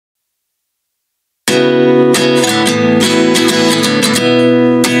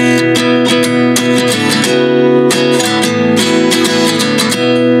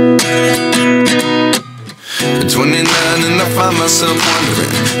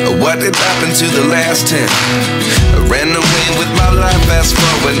What did happen to the last 10? I ran away with my life, fast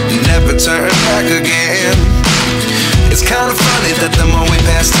forward, never turn back again. It's kind of funny that the more we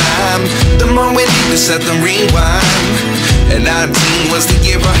pass time, the more we need to set the rewind. And 19 was the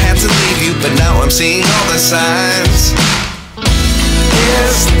year I had to leave you, but now I'm seeing all the signs.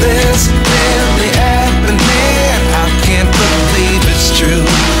 Is this really happening? I can't believe it's true.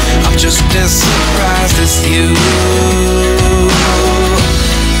 I'm just as surprised as you.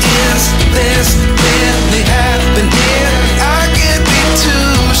 Is this really happening? I can't be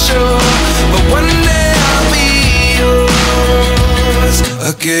too sure, but one day I'll be yours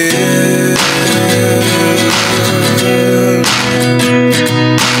again.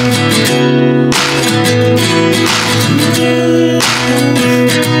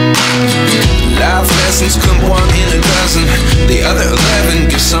 Life lessons come one in a dozen, the other 11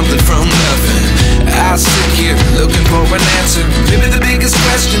 give something from nothing. I sit here looking for an answer. Maybe the biggest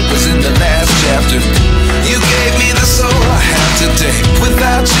question was in the last chapter. You gave me the soul I have today.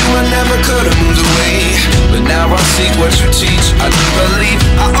 Without you I never could have moved away, but now I see what you teach. I do believe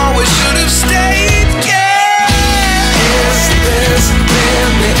I always should have stayed. Yeah. Is this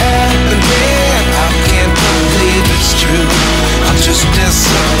really happening? I can't believe it's true. I'm just as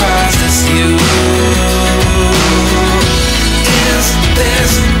surprised as you. Is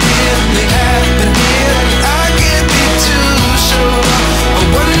this really happening? I can't be too sure, but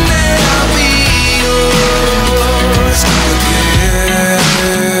one day I'll be yours again.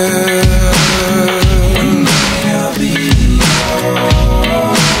 One day I'll be yours.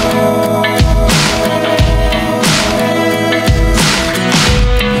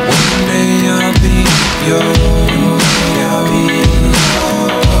 One day I'll be yours. I'll be yours.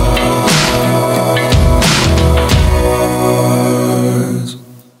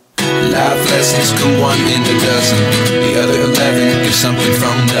 Life lessons come one in a dozen, the other 11 give something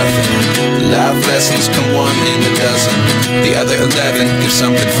from nothing. Life lessons come one in a dozen, the other 11 give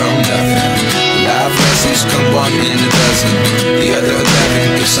something from nothing. Life lessons come one in a dozen, the other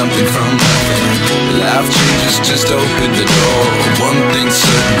 11 give something from nothing. Life changes just open the door. One thing's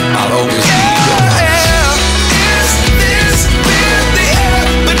certain, I'll always